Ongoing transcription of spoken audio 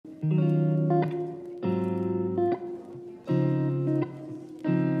There's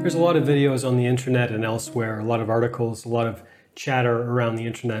a lot of videos on the internet and elsewhere, a lot of articles, a lot of chatter around the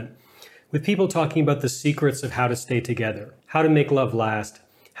internet with people talking about the secrets of how to stay together, how to make love last,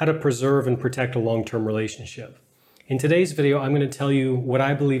 how to preserve and protect a long-term relationship. In today's video, I'm going to tell you what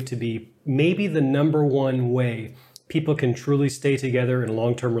I believe to be maybe the number one way people can truly stay together in a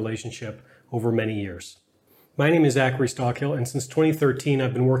long-term relationship over many years. My name is Zachary Stockhill, and since 2013,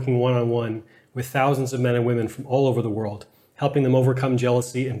 I've been working one-on-one with thousands of men and women from all over the world, helping them overcome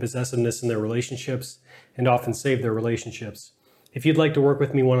jealousy and possessiveness in their relationships and often save their relationships. If you'd like to work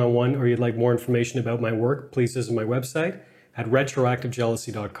with me one-on-one or you'd like more information about my work, please visit my website at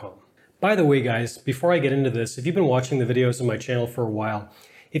retroactivejealousy.com. By the way, guys, before I get into this, if you've been watching the videos on my channel for a while,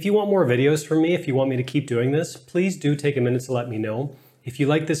 if you want more videos from me, if you want me to keep doing this, please do take a minute to let me know. If you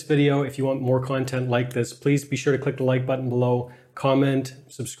like this video, if you want more content like this, please be sure to click the like button below, comment,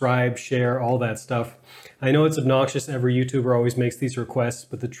 subscribe, share, all that stuff. I know it's obnoxious, every YouTuber always makes these requests,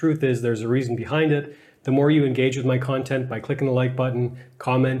 but the truth is there's a reason behind it. The more you engage with my content by clicking the like button,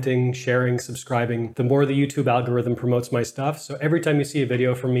 commenting, sharing, subscribing, the more the YouTube algorithm promotes my stuff. So every time you see a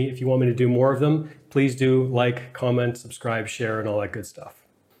video from me, if you want me to do more of them, please do like, comment, subscribe, share, and all that good stuff.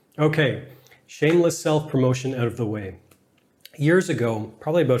 Okay, shameless self-promotion out of the way. Years ago,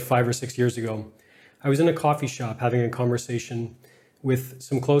 probably about 5 or 6 years ago, I was in a coffee shop having a conversation with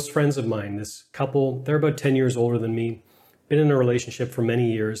some close friends of mine. This couple, they're about 10 years older than me, been in a relationship for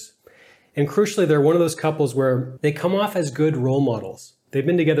many years. And crucially, they're one of those couples where they come off as good role models. They've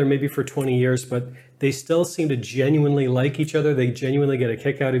been together maybe for 20 years, but they still seem to genuinely like each other. They genuinely get a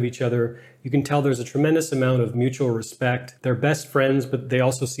kick out of each other. You can tell there's a tremendous amount of mutual respect. They're best friends, but they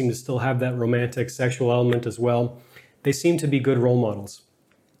also seem to still have that romantic sexual element as well. They seem to be good role models.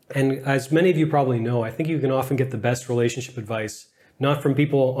 And as many of you probably know, I think you can often get the best relationship advice, not from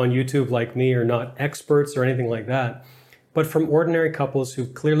people on YouTube like me or not experts or anything like that, but from ordinary couples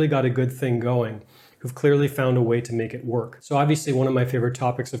who've clearly got a good thing going, who've clearly found a way to make it work. So obviously one of my favorite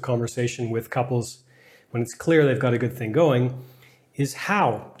topics of conversation with couples, when it's clear they've got a good thing going, is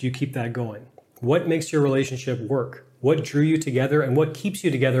how do you keep that going? What makes your relationship work? What drew you together and what keeps you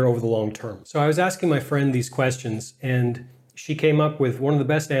together over the long term? So I was asking my friend these questions and she came up with one of the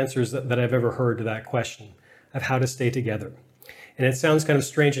best answers that I've ever heard to that question of how to stay together. And it sounds kind of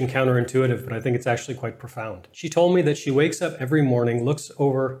strange and counterintuitive, but I think it's actually quite profound. She told me that she wakes up every morning, looks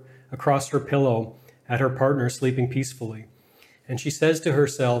over across her pillow at her partner sleeping peacefully, and she says to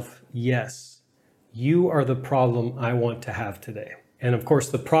herself, yes, you are the problem I want to have today. And of course,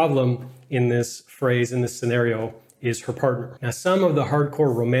 the problem in this phrase, in this scenario, is her partner. Now, some of the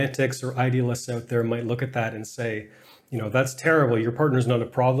hardcore romantics or idealists out there might look at that and say, you know, that's terrible. Your partner's not a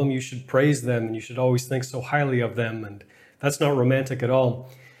problem. You should praise them and you should always think so highly of them. And that's not romantic at all.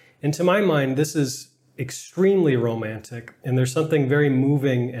 And to my mind, this is extremely romantic. And there's something very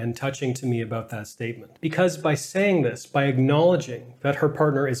moving and touching to me about that statement. Because by saying this, by acknowledging that her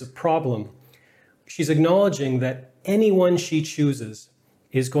partner is a problem, she's acknowledging that anyone she chooses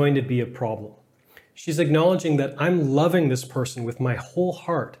is going to be a problem. She's acknowledging that I'm loving this person with my whole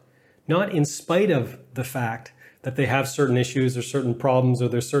heart, not in spite of the fact that they have certain issues or certain problems or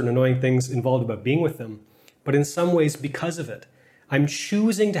there's certain annoying things involved about being with them, but in some ways because of it. I'm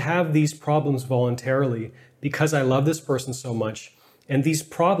choosing to have these problems voluntarily because I love this person so much, and these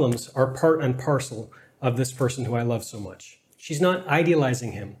problems are part and parcel of this person who I love so much. She's not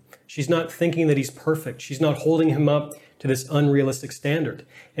idealizing him. She's not thinking that he's perfect. She's not holding him up to this unrealistic standard.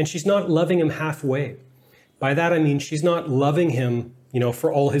 And she's not loving him halfway. By that I mean she's not loving him,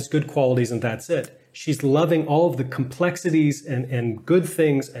 for all his good qualities and that's it. She's loving all of the complexities and good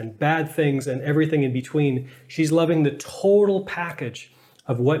things and bad things and everything in between. She's loving the total package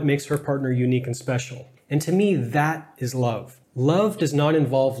of what makes her partner unique and special. And to me, that is love. Love does not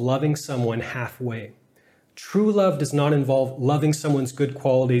involve loving someone halfway. True love does not involve loving someone's good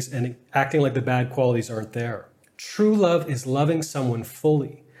qualities and acting like the bad qualities aren't there. True love is loving someone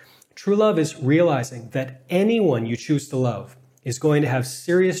fully. True love is realizing that anyone you choose to love is going to have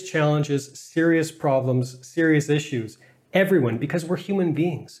serious challenges, serious problems, serious issues. Everyone, because we're human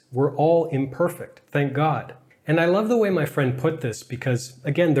beings. We're all imperfect, thank God. And I love the way my friend put this because,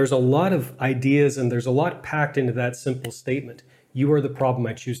 again, there's a lot of ideas and there's a lot packed into that simple statement. You are the problem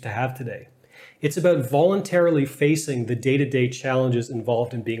I choose to have today. It's about voluntarily facing the day-to-day challenges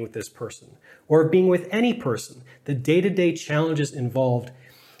involved in being with this person, or being with any person, the day-to-day challenges involved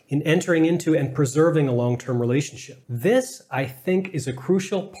in entering into and preserving a long-term relationship. This, I think, is a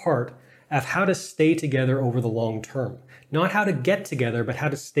crucial part of how to stay together over the long term. Not how to get together, but how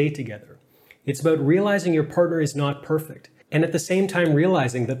to stay together. It's about realizing your partner is not perfect. And at the same time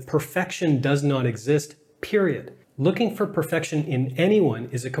realizing that perfection does not exist, period. Looking for perfection in anyone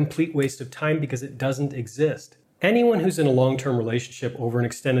is a complete waste of time because it doesn't exist. Anyone who's in a long-term relationship over an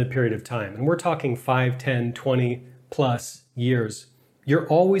extended period of time, and we're talking 5, 10, 20 plus years, you're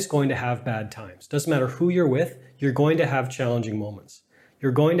always going to have bad times. Doesn't matter who you're with, you're going to have challenging moments.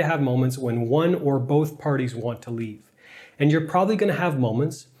 You're going to have moments when one or both parties want to leave. And you're probably going to have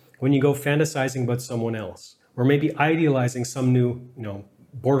moments when you go fantasizing about someone else, or maybe idealizing some new,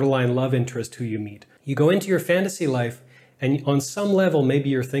 borderline love interest who you meet. You go into your fantasy life, and on some level, maybe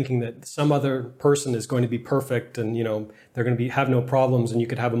you're thinking that some other person is going to be perfect and, they're going to have no problems and you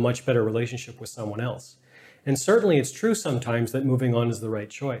could have a much better relationship with someone else. And certainly it's true sometimes that moving on is the right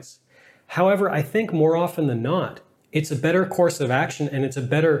choice. However, I think more often than not, it's a better course of action and it's a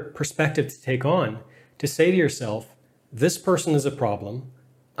better perspective to take on to say to yourself, this person is a problem,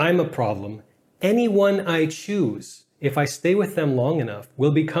 I'm a problem, anyone I choose, if I stay with them long enough,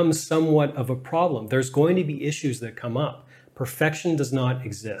 will become somewhat of a problem. There's going to be issues that come up. Perfection does not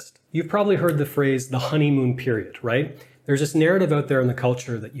exist. You've probably heard the phrase, the honeymoon period, right? There's this narrative out there in the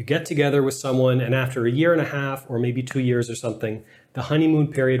culture that you get together with someone and after a year and a half or maybe 2 years or something, the honeymoon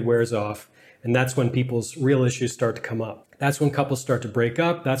period wears off and that's when people's real issues start to come up. That's when couples start to break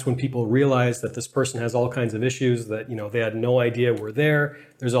up. That's when people realize that this person has all kinds of issues that, they had no idea were there.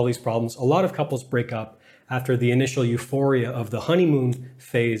 There's all these problems. A lot of couples break up after the initial euphoria of the honeymoon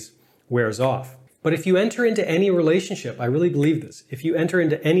phase wears off. But if you enter into any relationship, I really believe this, if you enter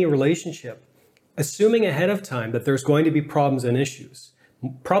into any relationship, assuming ahead of time that there's going to be problems and issues,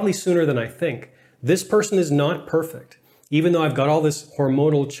 probably sooner than I think, this person is not perfect. Even though I've got all this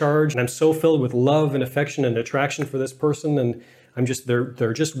hormonal charge and I'm so filled with love and affection and attraction for this person and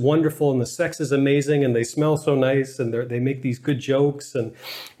they're just wonderful and the sex is amazing and they smell so nice and they make these good jokes and,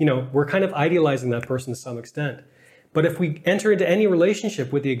 we're kind of idealizing that person to some extent. But if we enter into any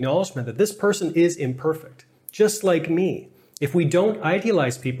relationship with the acknowledgement that this person is imperfect, just like me, if we don't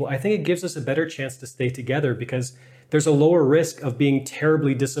idealize people, I think it gives us a better chance to stay together because there's a lower risk of being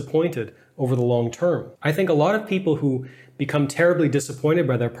terribly disappointed over the long term. I think a lot of people who become terribly disappointed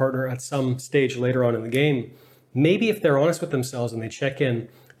by their partner at some stage later on in the game, maybe if they're honest with themselves and they check in,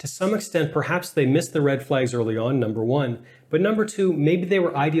 to some extent, perhaps they missed the red flags early on, number one. But number two, maybe they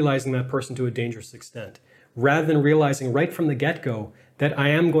were idealizing that person to a dangerous extent, rather than realizing right from the get-go that I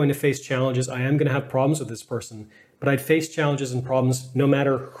am going to face challenges, I am going to have problems with this person, but I'd face challenges and problems no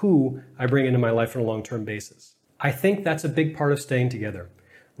matter who I bring into my life on a long-term basis. I think that's a big part of staying together.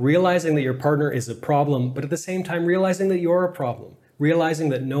 Realizing that your partner is a problem, but at the same time realizing that you're a problem. Realizing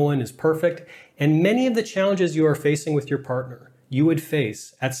that no one is perfect, and many of the challenges you are facing with your partner, you would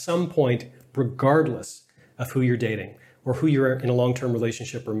face at some point regardless of who you're dating or who you're in a long-term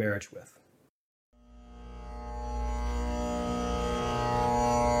relationship or marriage with.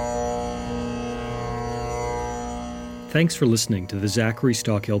 Thanks for listening to the Zachary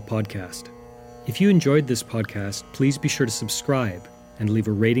Stockhill podcast. If you enjoyed this podcast, please be sure to subscribe and leave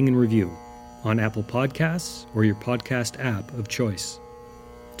a rating and review on Apple Podcasts or your podcast app of choice.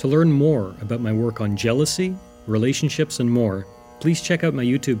 To learn more about my work on jealousy, relationships, and more, please check out my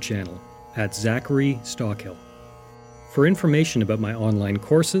YouTube channel at Zachary Stockhill. For information about my online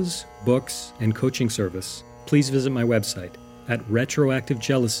courses, books, and coaching service, please visit my website at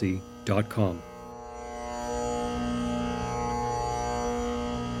retroactivejealousy.com.